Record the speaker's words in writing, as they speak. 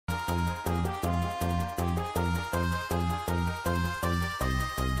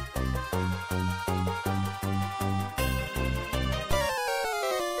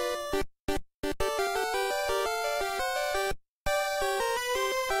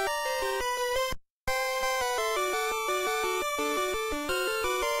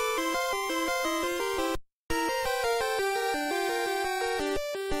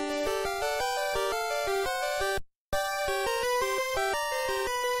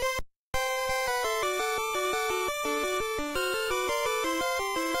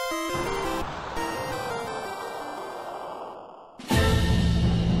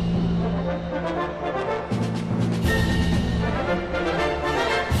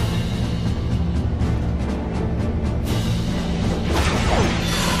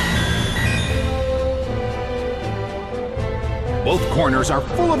Both corners are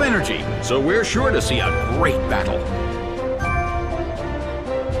full of energy, so we're sure to see a great battle.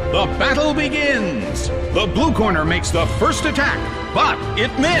 The battle begins! The blue corner makes the first attack, but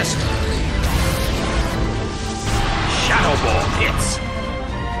it missed! Shadow Ball hits!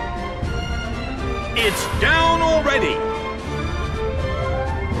 It's down already!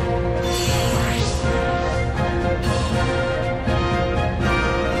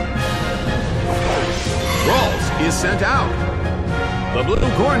 Ralts is sent out. The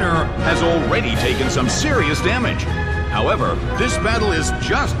blue corner has already taken some serious damage. However, this battle is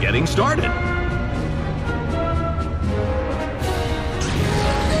just getting started.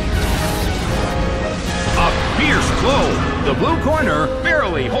 A fierce blow! The blue corner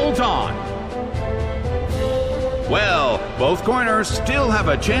barely holds on. Well, both corners still have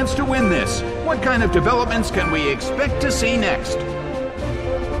a chance to win this. What kind of developments can we expect to see next?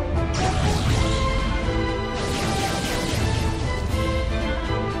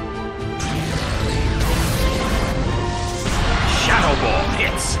 Ball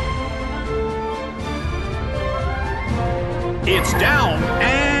hits. It's down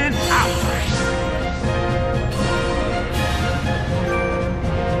and out.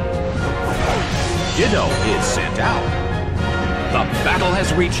 Ditto is sent out. The battle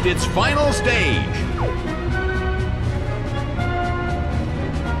has reached its final stage.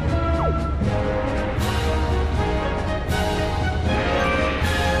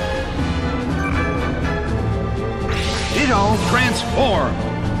 Ditto transform.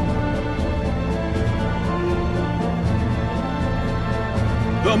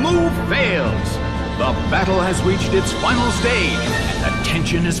 The move fails. The battle has reached its final stage, and the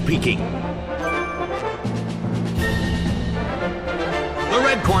tension is peaking. The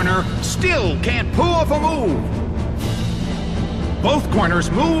red corner still can't pull off a move. Both corners'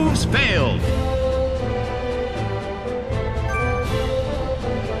 moves failed.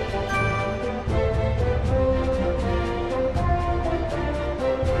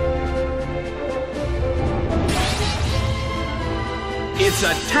 Its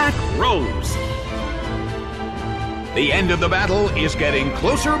attack rose. The end of the battle is getting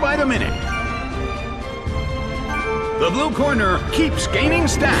closer by the minute. The blue corner keeps gaining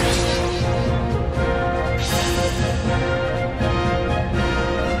stacks.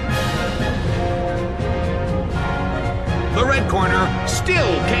 The red corner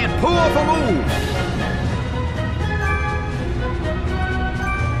still can't pull off a move.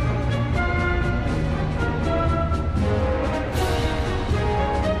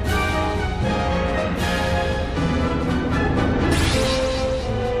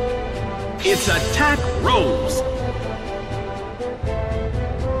 Its attack rose.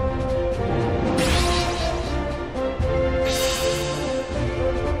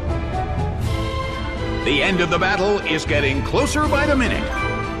 The end of the battle is getting closer by the minute.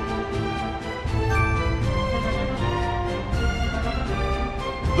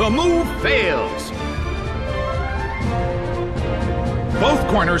 The move fails. Both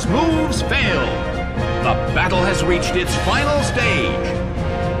corners' moves fail. The battle has reached its final stage.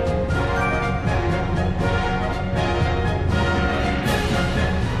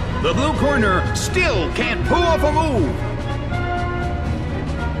 The blue corner still can't pull off a move.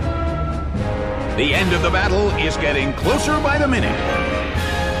 The end of the battle is getting closer by the minute.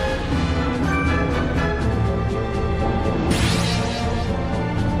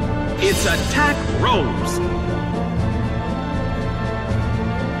 Its attack rose.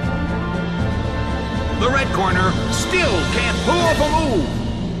 The red corner still can't pull off a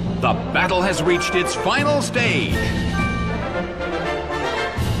move. The battle has reached its final stage.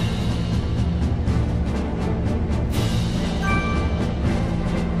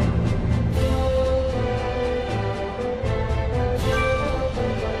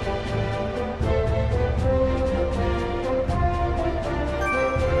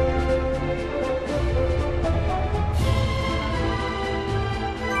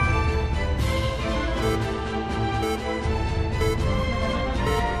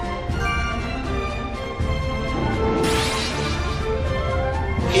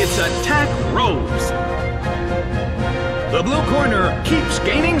 Its attack rose. The blue corner keeps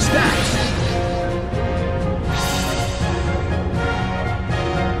gaining stacks.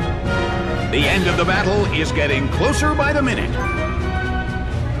 The end of the battle is getting closer by the minute.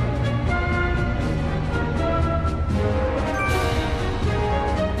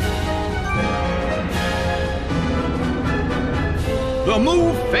 The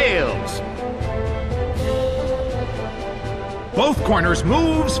move fails. Both corners'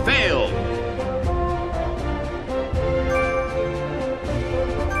 moves failed.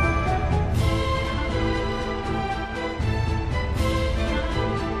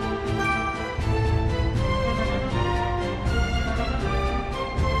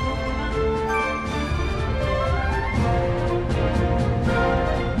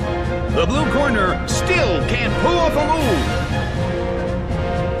 The blue corner still can't pull off a move.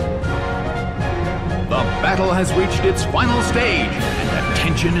 The battle has reached its final stage, and the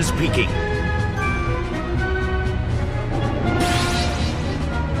tension is peaking.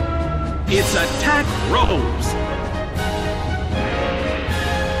 Its attack rose.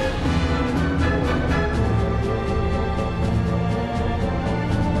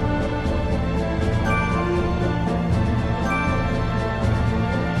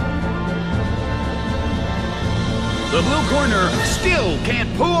 The blue corner still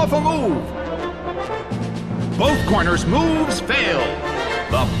can't pull off a move. Both corners' moves fail.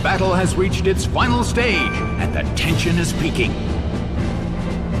 The battle has reached its final stage, and the tension is peaking.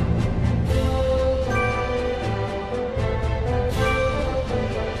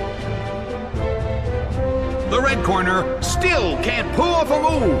 The red corner still can't pull off a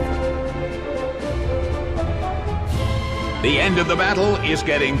move. The end of the battle is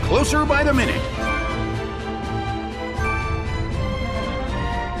getting closer by the minute.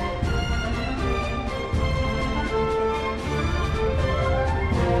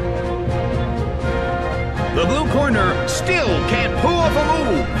 The blue corner still can't pull off a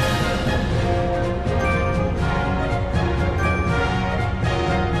move.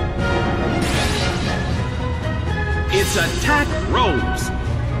 Its attack rose.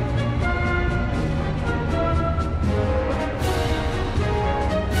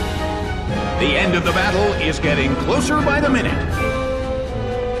 The end of the battle is getting closer by the minute.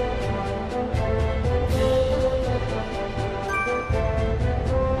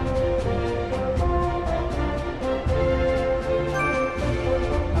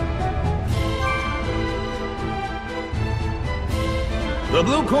 The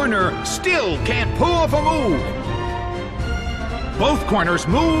blue corner still can't pull off a move. Both corners'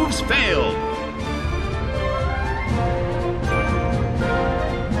 moves failed.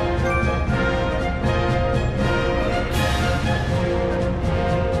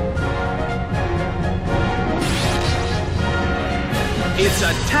 Its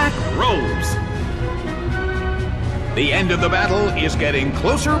attack rose. The end of the battle is getting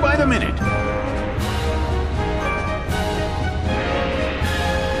closer by the minute.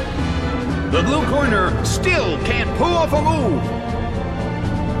 The blue corner still can't pull off a move.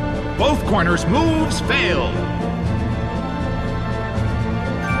 Both corners' moves failed.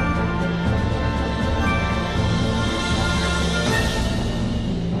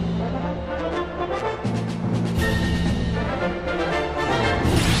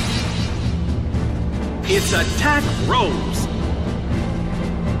 Its attack rose.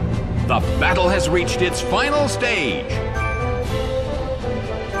 The battle has reached its final stage.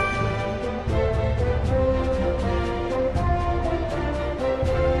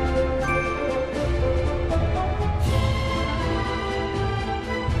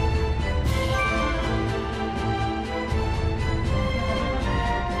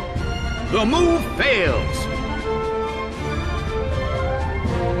 The move fails.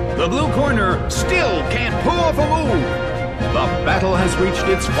 The blue corner still can't pull off a move. The battle has reached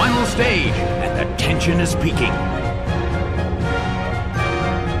its final stage, and the tension is peaking.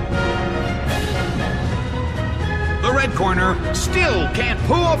 The red corner still can't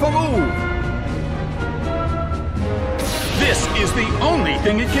pull off a move. This is the only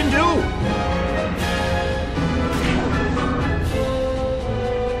thing it can do.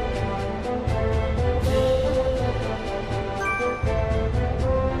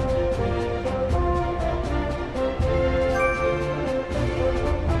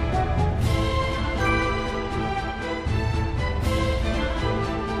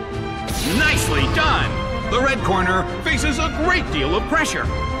 Nicely done! The red corner faces a great deal of pressure.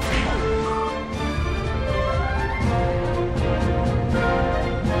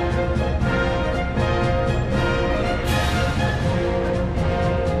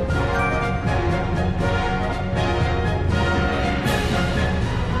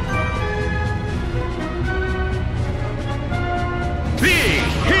 Big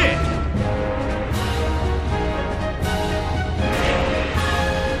hit!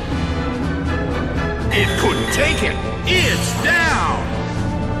 It couldn't take it. It's down.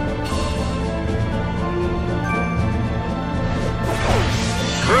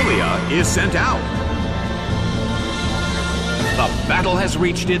 Kirlia is sent out. The battle has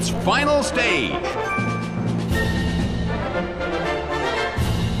reached its final stage.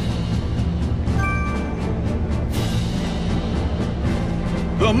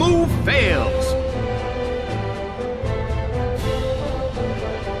 The move fails.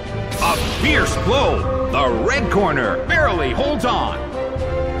 A fierce blow. The red corner barely holds on.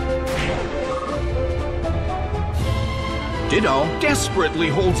 Ditto desperately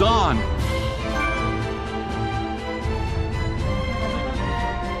holds on.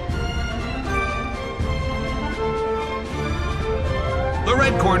 The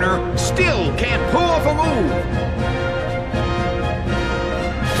red corner still can't pull off a move.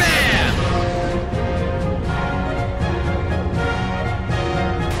 Bam!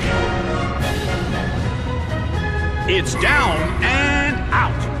 It's down and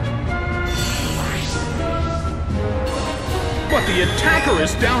out. But the attacker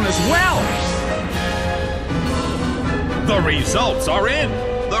is down as well. The results are in.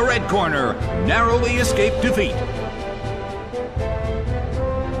 The red corner narrowly escaped defeat.